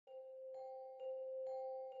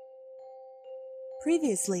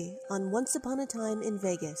Previously on Once Upon a Time in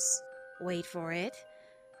Vegas. Wait for it.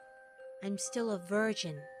 I'm still a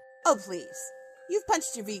virgin. Oh, please. You've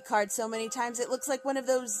punched your V-card so many times it looks like one of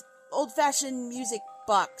those old-fashioned music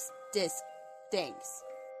box disc things.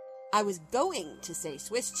 I was going to say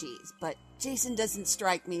Swiss cheese, but Jason doesn't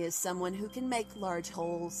strike me as someone who can make large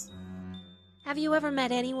holes. Have you ever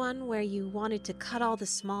met anyone where you wanted to cut all the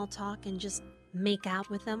small talk and just make out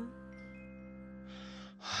with them?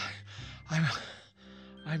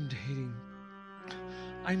 I'm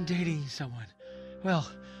dating someone. Well,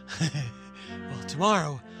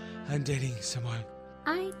 tomorrow I'm dating someone.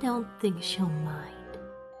 I don't think she'll mind.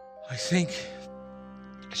 I think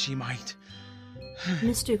she might.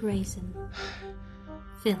 Mr. Grayson,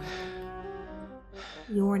 Philip,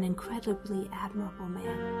 you're an incredibly admirable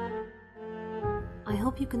man. I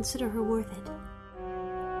hope you consider her worth it.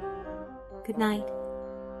 Good night.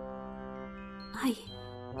 I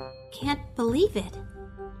can't believe it.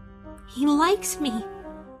 He likes me.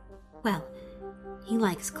 Well, he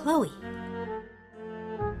likes Chloe.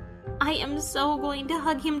 I am so going to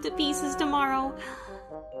hug him to pieces tomorrow.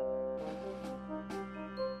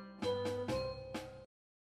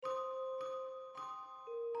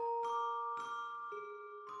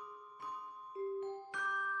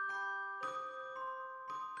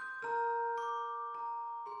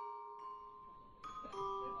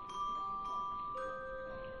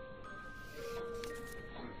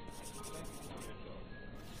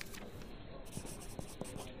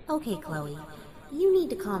 Okay, Chloe, you need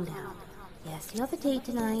to calm down. Yes, you have a date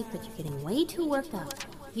tonight, but you're getting way too worked up,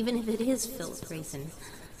 even if it is Philip Grayson.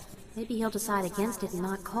 Maybe he'll decide against it and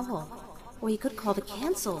not call. Or you could call to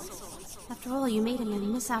cancel. After all, you made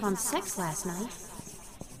him miss out on sex last night.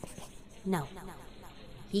 No.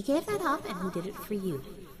 He gave that up and he did it for you.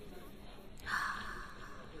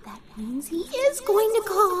 That means he is going to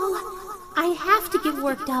call. I have to get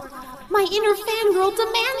worked up. My inner fangirl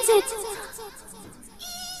demands it.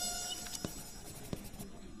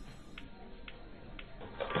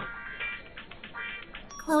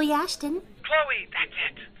 Chloe Ashton. Chloe, that's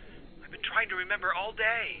it. I've been trying to remember all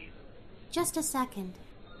day. Just a second.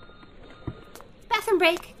 Bathroom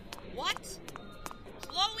break. What?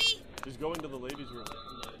 Chloe? She's going to the ladies' room.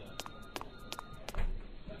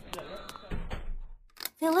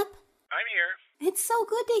 Philip? I'm here. It's so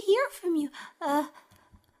good to hear from you. Gesundheit,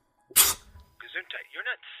 you're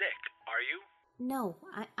not sick, are you? No,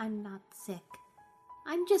 I'm not sick.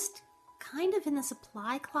 I'm just kind of in the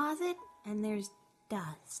supply closet, and there's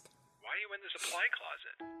dust. Why are you in the supply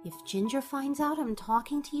closet? If Ginger finds out I'm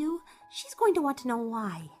talking to you, she's going to want to know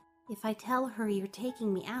why. If I tell her you're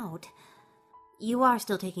taking me out, you are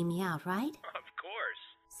still taking me out, right? Of course.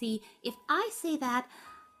 See, if I say that,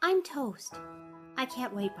 I'm toast. I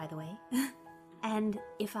can't wait, by the way. And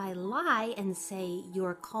if I lie and say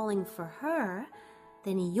you're calling for her,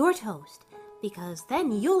 then you're toast, because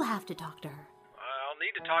then you'll have to talk to her. I'll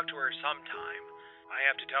need to talk to her sometime. I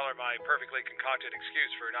have to tell her my perfectly concocted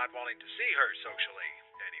excuse for not wanting to see her socially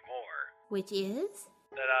anymore. Which is?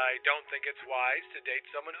 That I don't think it's wise to date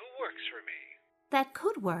someone who works for me. That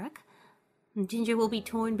could work. Ginger will be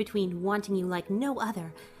torn between wanting you like no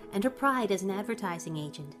other and her pride as an advertising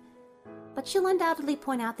agent. But she'll undoubtedly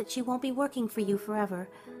point out that she won't be working for you forever.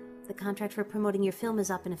 The contract for promoting your film is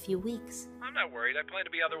up in a few weeks. I'm not worried. I plan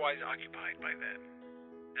to be otherwise occupied by then.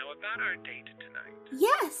 Now, about our date tonight.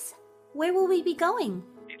 Yes! Where will we be going?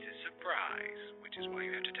 It's a surprise, which is why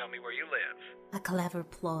you have to tell me where you live. A clever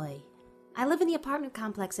ploy. I live in the apartment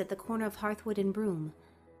complex at the corner of Hearthwood and Broome.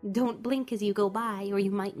 Don't blink as you go by, or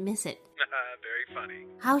you might miss it. Very funny.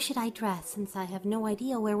 How should I dress, since I have no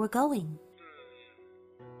idea where we're going?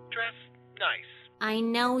 Dress nice. I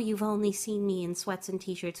know you've only seen me in sweats and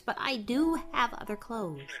t-shirts, but I do have other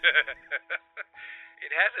clothes.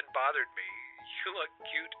 It hasn't bothered me. You look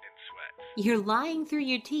cute in sweats. You're lying through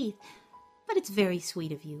your teeth, but it's very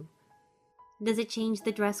sweet of you. Does it change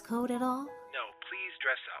the dress code at all? No, please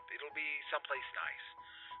dress up. It'll be someplace nice.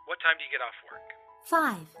 What time do you get off work?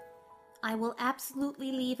 5. I will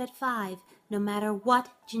absolutely leave at 5, no matter what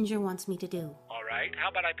Ginger wants me to do. All right. How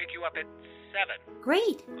about I pick you up at 7?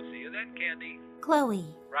 Great. I'll see you then, Candy. Chloe.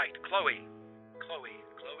 Right, Chloe. Chloe.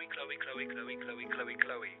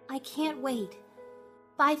 I can't wait.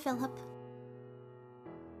 Bye, Philip.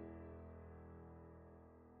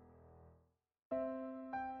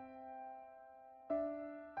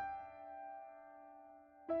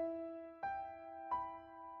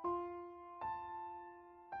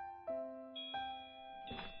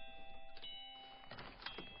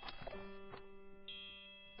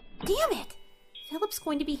 Damn it! Philip's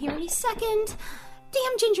going to be here any second.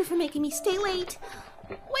 Damn Ginger for making me stay late.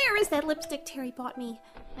 Where is that lipstick Terry bought me?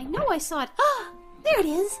 I know I saw it. Ah, there it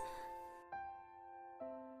is.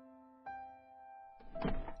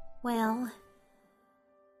 Well...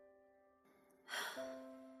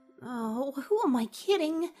 Oh, who am I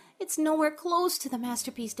kidding? It's nowhere close to the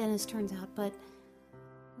masterpiece Dennis turns out, but...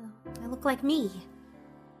 well, I look like me.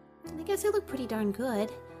 And I guess I look pretty darn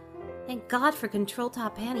good. Thank God for control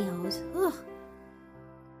top pantyhose. Ugh.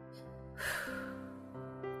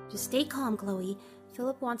 Just stay calm, Chloe.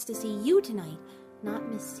 Philip wants to see you tonight, not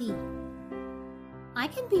Miss C. I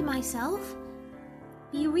can be myself.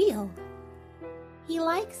 Be real. He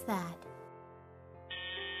likes that.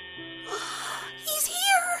 He's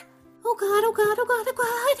here! Oh God, oh God, oh God,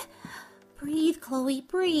 oh God! Breathe, Chloe,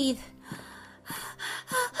 breathe.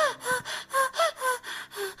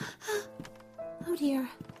 Oh dear.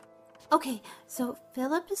 Okay, so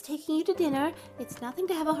Philip is taking you to dinner. It's nothing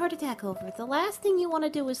to have a heart attack over. The last thing you want to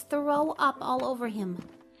do is throw up all over him.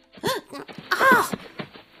 Ah!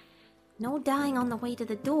 No dying on the way to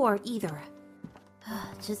the door, either.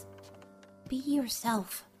 Just be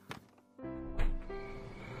yourself.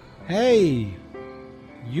 Hey,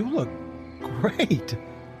 you look great.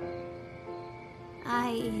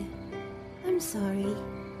 I'm sorry.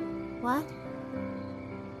 What?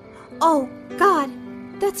 Oh, God!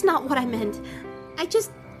 That's not what I meant.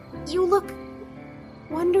 You look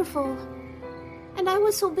wonderful. And I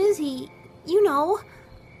was so busy, you know.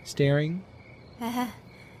 Staring?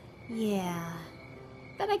 Yeah.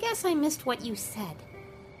 But I guess I missed what you said.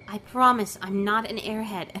 I promise I'm not an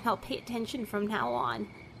airhead, and I'll pay attention from now on.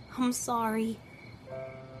 I'm sorry.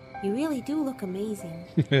 You really do look amazing.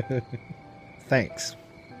 Thanks.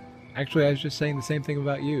 Actually, I was just saying the same thing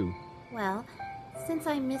about you. Well, since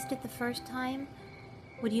I missed it the first time,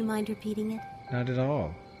 would you mind repeating it? Not at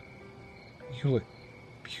all. You look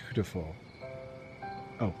beautiful.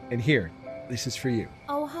 Oh, and here, this is for you.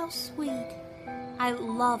 Oh, how sweet. I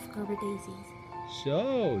love Gerber daisies.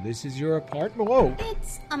 So, this is your apartment? Whoa!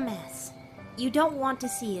 It's a mess. You don't want to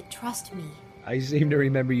see it, trust me. I seem to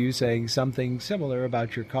remember you saying something similar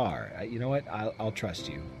about your car. You know what? I'll trust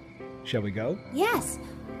you. Shall we go? Yes.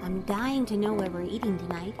 I'm dying to know where we're eating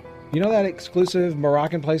tonight. You know that exclusive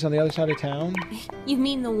Moroccan place on the other side of town? You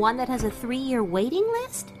mean the one that has a 3-year waiting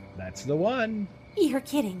list? That's the one. You're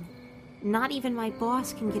kidding. Not even my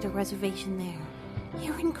boss can get a reservation there.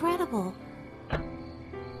 You're incredible.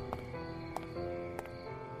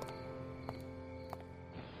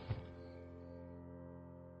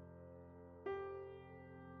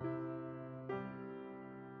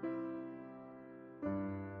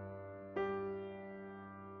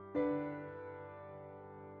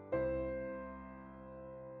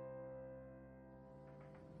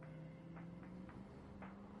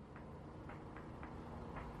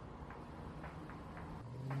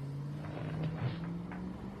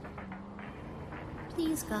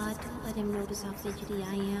 Please, God, don't let him notice how fidgety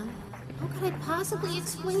I am. How could I possibly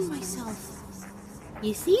explain myself?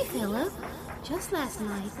 You see, Philip, just last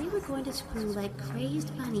night we were going to screw like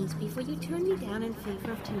crazed bunnies before you turned me down in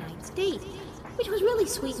favor of tonight's date, which was really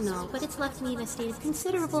sweet and all, but it's left me in a state of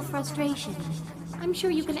considerable frustration. I'm sure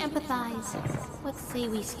you can empathize. Let's say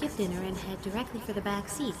we skip dinner and head directly for the back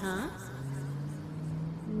seat, huh?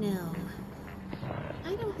 No.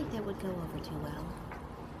 I don't think that would go over too well.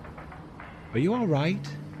 Are you all right?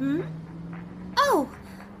 Hmm? Oh!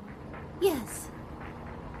 Yes.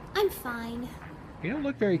 I'm fine. You don't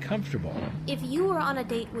look very comfortable. If you were on a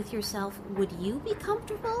date with yourself, would you be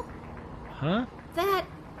comfortable? Huh? That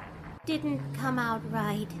didn't come out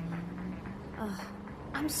right.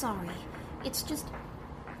 I'm sorry. It's just,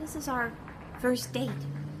 this is our first date,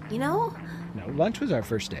 you know? No, lunch was our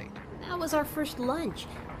first date. That was our first lunch.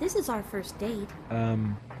 This is our first date.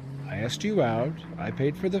 I asked you out. I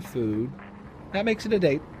paid for the food. That makes it a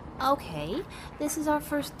date. Okay, this is our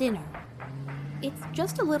first dinner. It's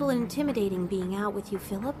just a little intimidating being out with you,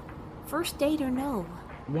 Philip. First date or no.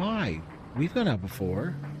 Why? We've gone out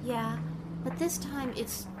before. Yeah, but this time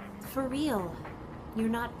it's for real. You're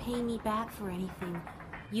not paying me back for anything.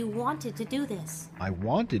 You wanted to do this. I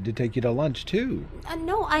wanted to take you to lunch, too.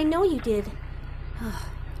 No, I know you did.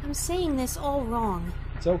 I'm saying this all wrong.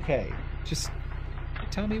 It's okay. Just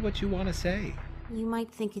tell me what you want to say. You might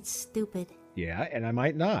think it's stupid. Yeah, and I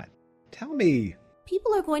might not. Tell me.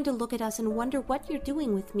 People are going to look at us and wonder what you're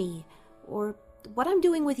doing with me, or what I'm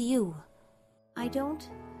doing with you. I don't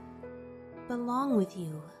belong with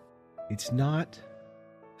you. It's not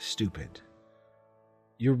stupid.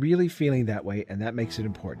 You're really feeling that way, and that makes it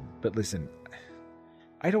important. But listen,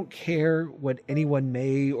 I don't care what anyone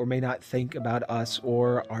may or may not think about us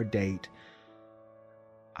or our date.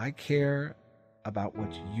 I care about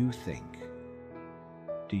what you think.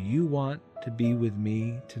 Do you want to be with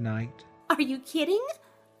me tonight? Are you kidding?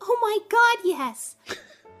 Oh my God, yes!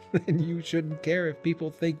 Then you shouldn't care if people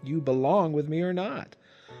think you belong with me or not.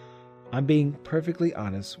 I'm being perfectly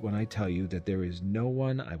honest when I tell you that there is no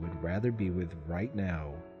one I would rather be with right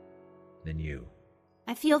now than you.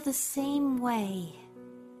 I feel the same way.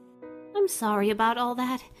 I'm sorry about all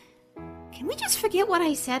that. Can we just forget what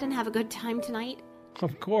I said and have a good time tonight?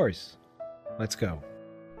 Of course. Let's go.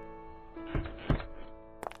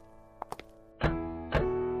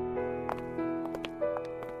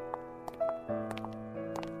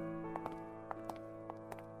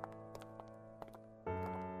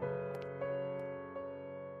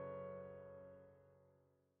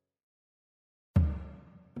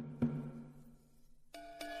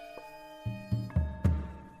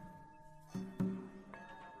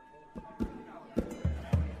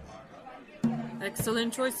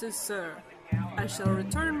 Excellent choices, sir. I shall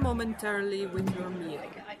return momentarily with your meal.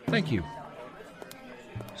 Thank you.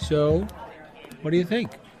 So, what do you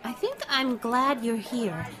think? I think I'm glad you're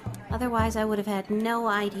here. Otherwise, I would have had no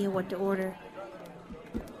idea what to order.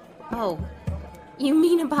 Oh, you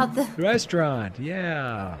mean about the... Restaurant,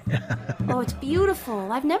 yeah. Oh, it's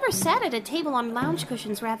beautiful. I've never sat at a table on lounge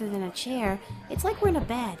cushions rather than a chair. It's like we're in a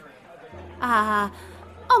bed.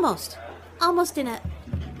 Almost. Almost in a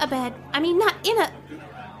bed. I mean, not in a...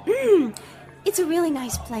 It's a really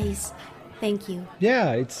nice place. Thank you.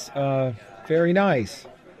 Yeah, it's, very nice.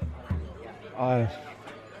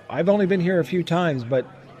 I've only been here a few times, but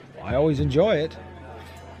I always enjoy it.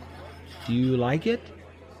 Do you like it?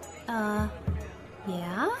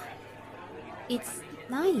 Yeah? It's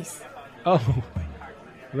nice. Oh,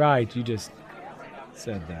 right, you just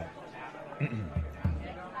said that.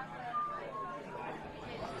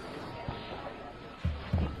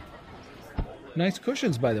 Nice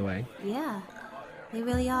cushions, by the way. Yeah, they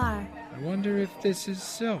really are. I wonder if this is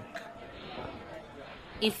silk.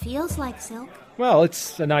 It feels like silk. Well,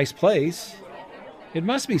 it's a nice place. It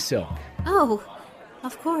must be silk. Oh,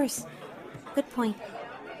 of course. Good point.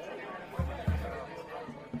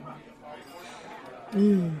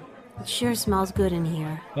 It sure smells good in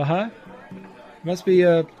here. Uh-huh. Must be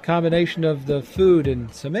a combination of the food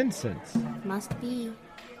and some incense. Must be.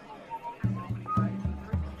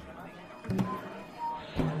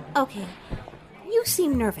 Okay, you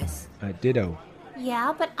seem nervous. Ditto.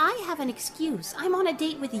 Yeah, but I have an excuse. I'm on a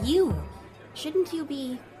date with you. Shouldn't you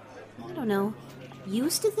be, I don't know,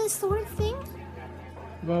 used to this sort of thing?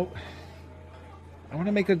 Well, I want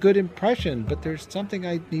to make a good impression, but there's something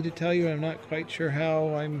I need to tell you. I'm not quite sure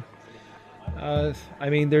how.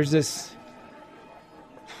 There's this...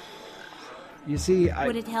 You see,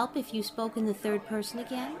 Would it help if you spoke in the third person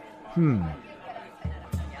again?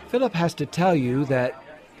 Philip has to tell you that...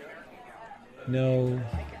 No,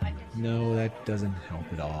 that doesn't help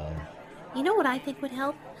at all. You know what I think would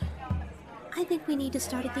help? I think we need to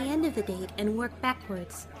start at the end of the date and work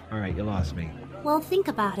backwards. All right, you lost me. Well, think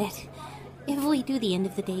about it. If we do the end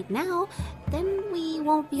of the date now, then we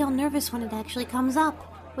won't be all nervous when it actually comes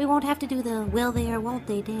up. We won't have to do the will they or won't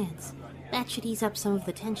they dance. That should ease up some of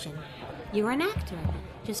the tension. You're an actor.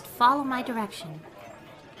 Just follow my direction.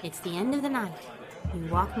 It's the end of the night. You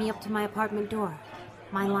walk me up to my apartment door.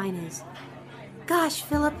 My line is, "Gosh,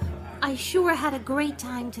 Philip, I sure had a great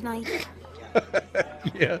time tonight."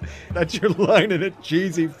 Yeah, that's your line in a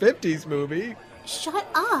cheesy 50s movie. Shut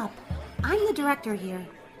up. I'm the director here.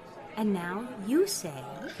 And now you say...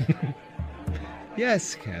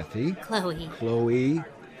 Yes, Kathy. Chloe.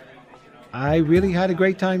 I really had a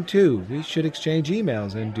great time, too. We should exchange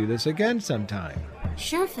emails and do this again sometime.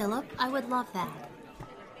 Sure, Philip. I would love that.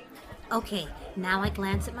 Okay, now I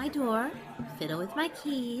glance at my door, fiddle with my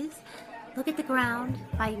keys, look at the ground,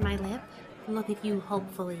 bite my lip, look at you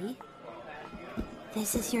hopefully.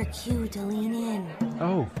 This is your cue to lean in.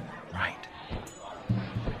 Oh, right.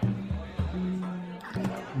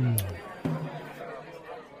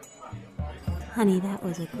 Honey, that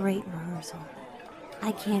was a great rehearsal.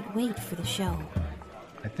 I can't wait for the show.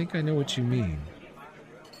 I think I know what you mean.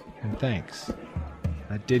 And thanks.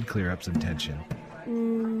 That did clear up some tension.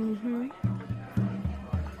 Mm-hmm.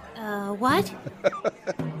 What?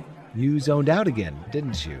 You zoned out again,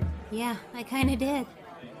 didn't you? Yeah, I kinda did.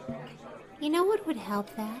 You know what would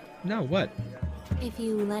help that? No, what? If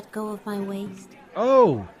you let go of my waist.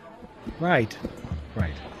 Oh! Right.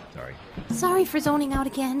 Sorry. Sorry for zoning out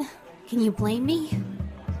again. Can you blame me?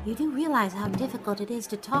 You do realize how difficult it is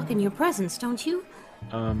to talk in your presence, don't you?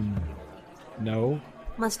 No.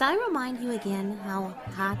 Must I remind you again how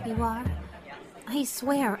hot you are? I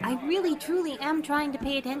swear, I really truly am trying to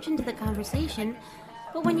pay attention to the conversation.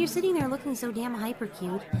 But when you're sitting there looking so damn hyper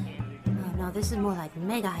cute... No, this is more like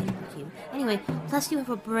mega hyper cute. Anyway, plus you have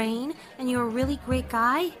a brain, and you're a really great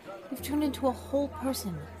guy. You've turned into a whole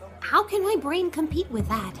person. How can my brain compete with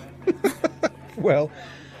that? Well,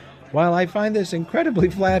 while I find this incredibly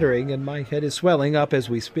flattering and my head is swelling up as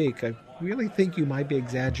we speak, I really think you might be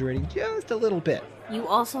exaggerating just a little bit. You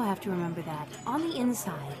also have to remember that, on the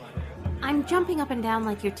inside, I'm jumping up and down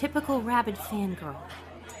like your typical rabid fangirl.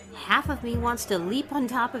 Half of me wants to leap on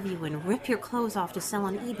top of you and rip your clothes off to sell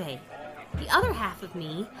on eBay. The other half of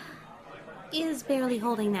me is barely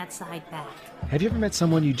holding that side back. Have you ever met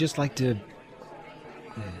someone you just like to...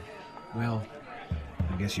 Well,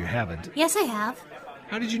 I guess you haven't. Yes, I have.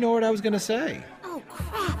 How did you know what I was going to say? Oh,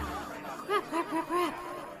 crap. Crap.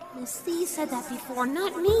 Miss Thee said that before,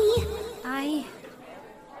 not me.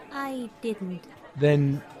 I didn't.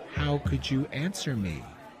 Then how could you answer me?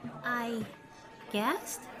 I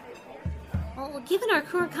guessed? Well, given our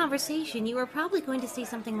current conversation, you were probably going to say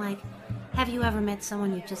something like, have you ever met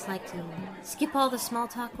someone you'd just like to skip all the small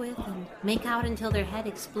talk with and make out until their head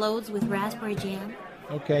explodes with raspberry jam?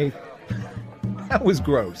 Okay, that was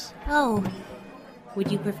gross. Oh, would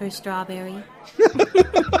you prefer strawberry?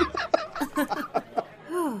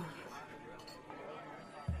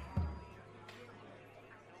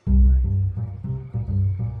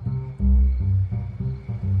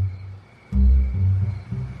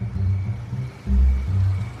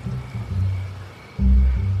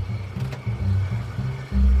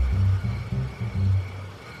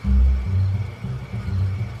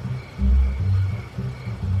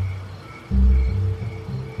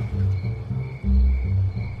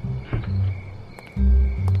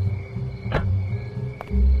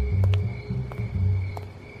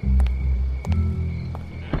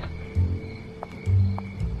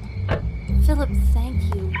 Philip,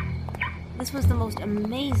 thank you. This was the most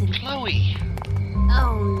amazing... Chloe!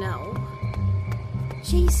 Oh, no.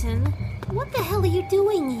 Jason, what the hell are you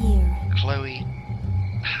doing here? Chloe,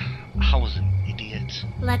 I was an idiot.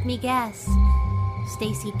 Let me guess.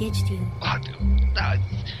 Stacy ditched you.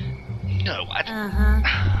 No, Uh-huh.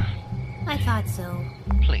 I thought so.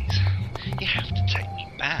 Please, you have to take me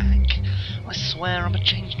back. I swear I'm a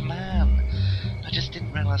changed man. I just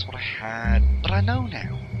didn't realise what I had. But I know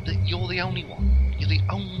now that you're the only one. You're the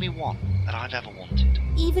only one that I've ever wanted.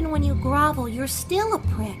 Even when you grovel, you're still a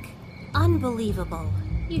prick. Unbelievable.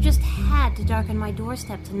 You just had to darken my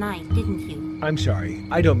doorstep tonight, didn't you? I'm sorry,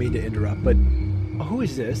 I don't mean to interrupt, but who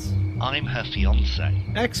is this? I'm her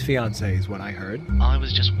fiancé. Ex-fiancé is what I heard. I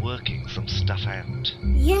was just working some stuff out.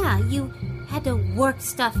 Yeah, you had to work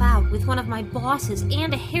stuff out with one of my bosses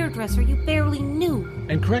and a hairdresser you barely knew.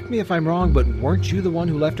 And correct me if I'm wrong, but weren't you the one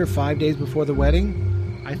who left her 5 days before the wedding?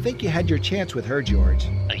 I think you had your chance with her, George.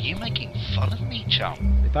 Are you making fun of me,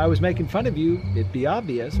 chum? If I was making fun of you, it'd be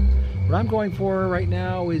obvious. What I'm going for right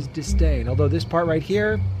now is disdain, although this part right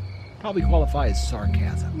here probably qualify as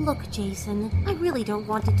sarcasm. Look, Jason, I really don't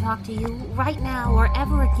want to talk to you right now or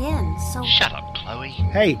ever again, so... Shut up, Chloe.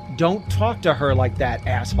 Hey, don't talk to her like that,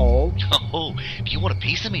 asshole. Oh, if you want a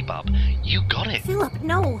piece of me, bub, you got it. Philip,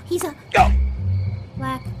 no, he's a... Oh!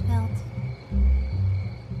 Black belt.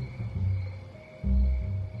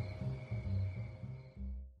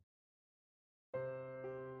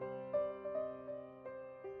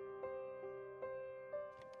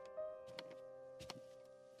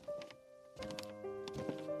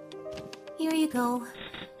 Here you go.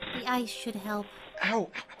 The ice should help. Ow!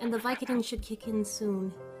 And the Vicodin should kick in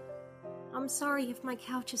soon. I'm sorry if my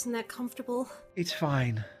couch isn't that comfortable. It's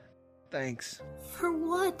fine. Thanks. For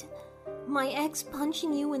what? My ex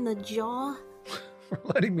punching you in the jaw? For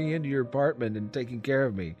letting me into your apartment and taking care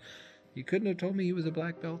of me. You couldn't have told me he was a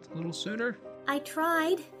black belt a little sooner? I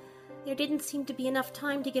tried. There didn't seem to be enough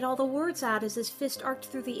time to get all the words out as his fist arced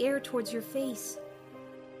through the air towards your face.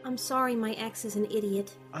 I'm sorry my ex is an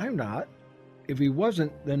idiot. I'm not. If he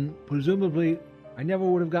wasn't, then presumably I never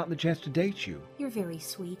would have gotten the chance to date you. You're very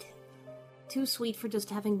sweet. Too sweet for just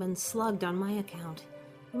having been slugged on my account.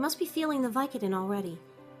 You must be feeling the Vicodin already.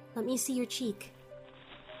 Let me see your cheek.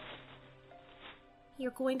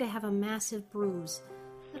 You're going to have a massive bruise.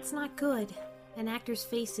 That's not good. An actor's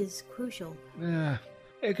face is crucial.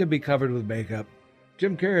 It could be covered with makeup.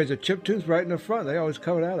 Jim Carrey has a chipped tooth right in the front. They always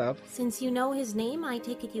cover that up. Since you know his name, I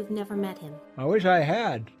take it you've never met him. I wish I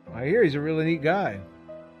had. I hear he's a really neat guy.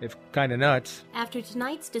 If kinda nuts. After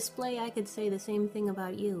tonight's display, I could say the same thing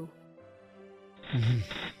about you.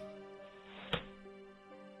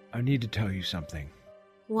 I need to tell you something.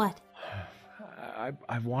 What?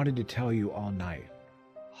 I've wanted to tell you all night.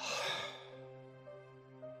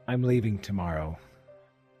 I'm leaving tomorrow.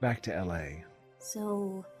 Back to L.A.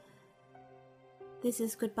 So... This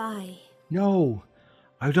is goodbye. No,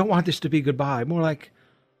 I don't want this to be goodbye. More like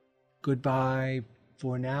goodbye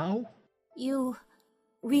for now? You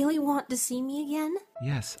really want to see me again?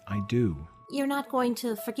 Yes, I do. You're not going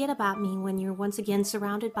to forget about me when you're once again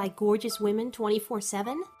surrounded by gorgeous women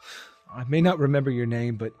 24/7? I may not remember your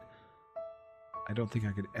name, but I don't think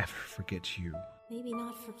I could ever forget you. Maybe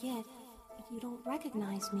not forget, but you don't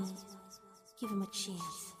recognize me. Give him a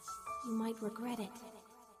chance. You might regret it.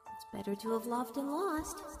 It's better to have loved and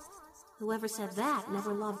lost. Whoever said that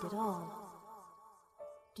never loved at all.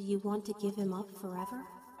 Do you want to give him up forever?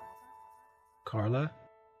 Carla?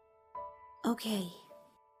 Okay.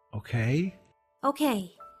 Okay?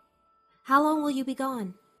 Okay. How long will you be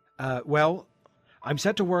gone? Well, I'm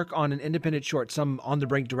set to work on an independent short some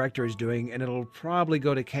on-the-brink director is doing, and it'll probably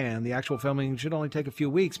go to Cannes. The actual filming should only take a few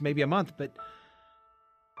weeks, maybe a month, but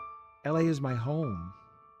LA is my home.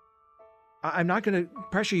 I'm not going to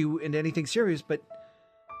pressure you into anything serious, but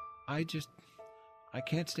I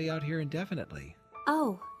can't stay out here indefinitely.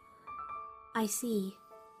 Oh, I see.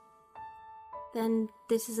 Then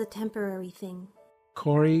this is a temporary thing.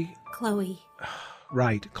 Corey? Chloe.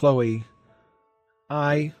 Right, Chloe.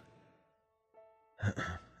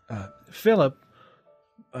 Philip,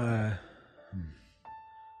 I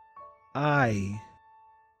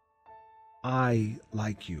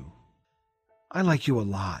like you. I like you a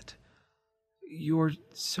lot. You're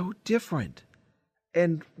so different.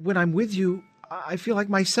 And when I'm with you, I feel like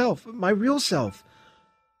myself, my real self.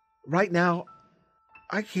 Right now,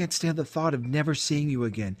 I can't stand the thought of never seeing you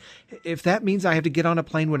again. If that means I have to get on a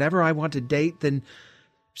plane whenever I want to date, then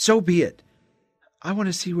so be it. I want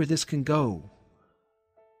to see where this can go.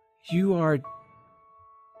 You are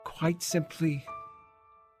quite simply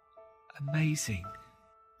amazing.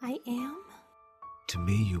 I am? To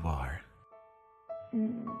me, you are.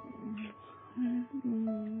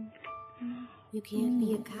 You can't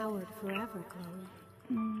be a coward forever, Chloe.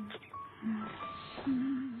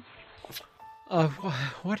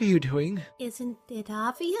 What are you doing? Isn't it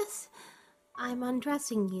obvious? I'm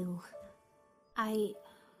undressing you. I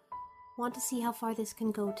want to see how far this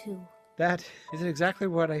can go, too. That isn't exactly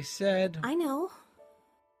what I said. I know.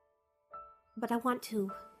 But I want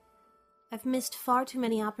to. I've missed far too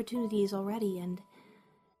many opportunities already, and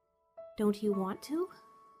don't you want to?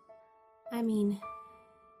 I mean,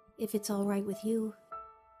 if it's all right with you.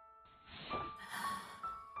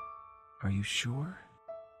 Are you sure?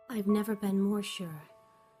 I've never been more sure.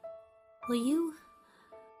 Will you?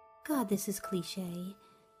 God, this is cliché.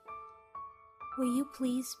 Will you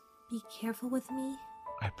please be careful with me?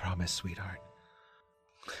 I promise, sweetheart.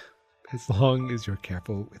 As long as you're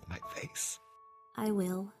careful with my face. I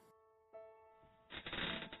will.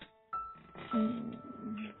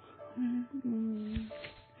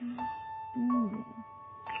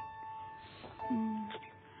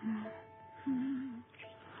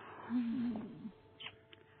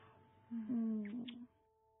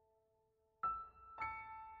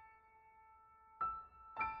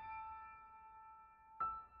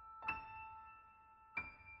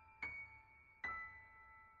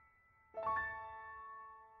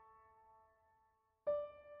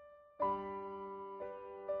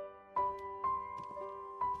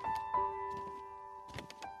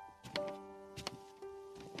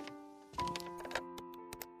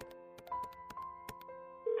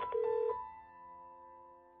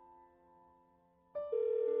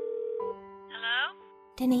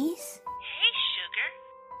 Denise? Hey, sugar.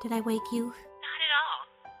 Did I wake you? Not at all.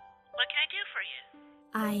 What can I do for you?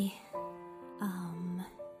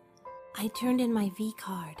 I turned in my V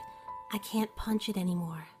card. I can't punch it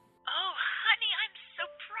anymore. Oh, honey, I'm so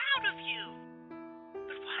proud of you.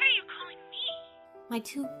 But why are you calling me? My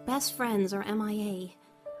two best friends are MIA.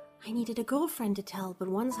 I needed a girlfriend to tell, but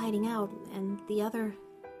one's hiding out, and the other,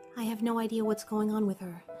 I have no idea what's going on with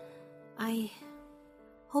her. I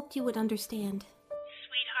hoped you would understand.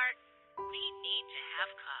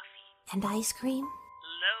 And ice cream?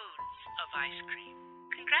 Loads of ice cream.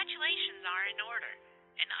 Congratulations are in order,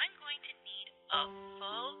 and I'm going to need a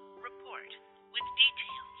full report with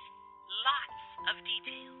details. Lots of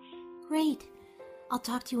details. Great. I'll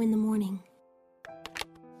talk to you in the morning.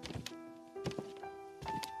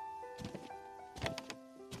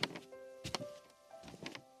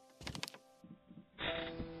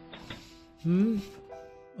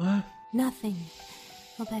 Nothing.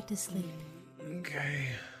 Go back to sleep. Okay.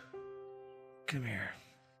 Come here.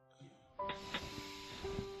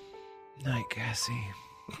 Night, Cassie.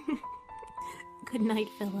 Good night,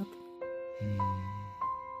 Philip.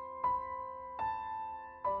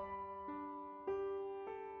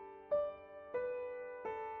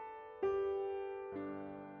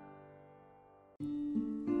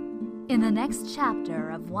 next chapter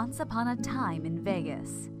of Once Upon a Time in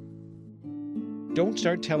Vegas. Don't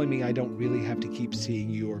start telling me I don't really have to keep seeing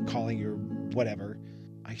you or calling you or whatever.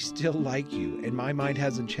 I still like you, and my mind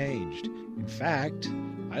hasn't changed. In fact,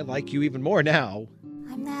 I like you even more now.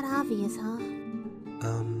 I'm that obvious, huh?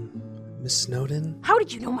 Miss Snowden? How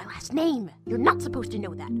did you know my last name? You're not supposed to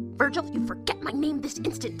know that. Virgil, you forget my name this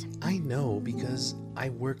instant. I know because I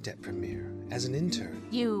worked at Premiere as an intern.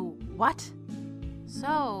 You what?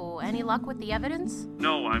 So, any luck with the evidence?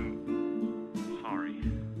 No, I'm sorry.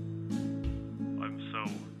 I'm so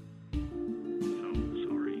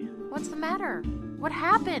sorry. What's the matter? What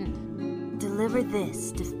happened? Deliver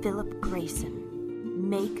this to Philip Grayson.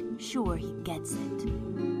 Make sure he gets it.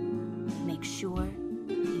 Make sure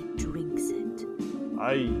he drinks it.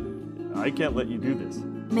 I can't let you do this.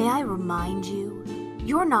 May I remind you,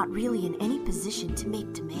 you're not really in any position to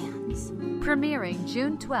make demands. Premiering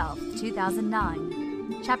June 12th, 2009.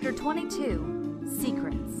 Chapter 22,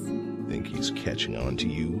 Secrets. Think he's catching on to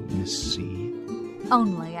you, Miss C?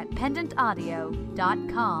 Only at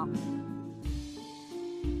pendantaudio.com.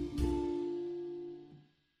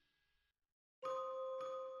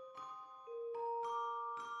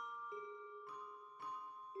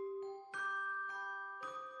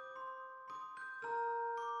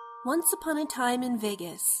 Once Upon a Time in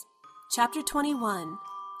Vegas, Chapter 21,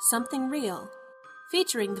 Something Real,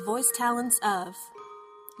 featuring the voice talents of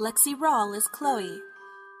Lexi Rawl as Chloe,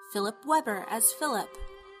 Philip Weber as Philip,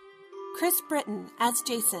 Chris Britton as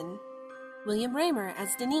Jason, William Raymer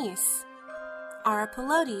as Denise, Ara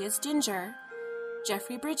Peloti as Ginger,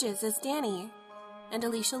 Jeffrey Bridges as Danny, and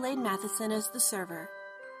Alicia Lane Matheson as the server.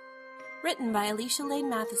 Written by Alicia Lane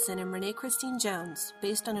Matheson and Renee Christine Jones,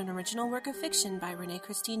 based on an original work of fiction by Renee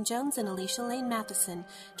Christine Jones and Alicia Lane Matheson,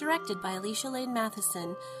 directed by Alicia Lane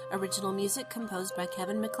Matheson, original music composed by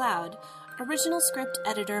Kevin MacLeod, original script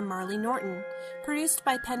editor Marley Norton, produced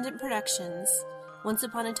by Pendant Productions. Once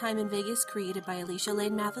Upon a Time in Vegas, created by Alicia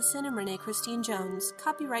Lane Matheson and Renee Christine Jones,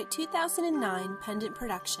 copyright 2009, Pendant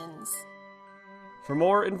Productions. For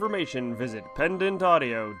more information, visit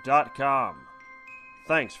pendantaudio.com.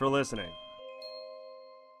 Thanks for listening.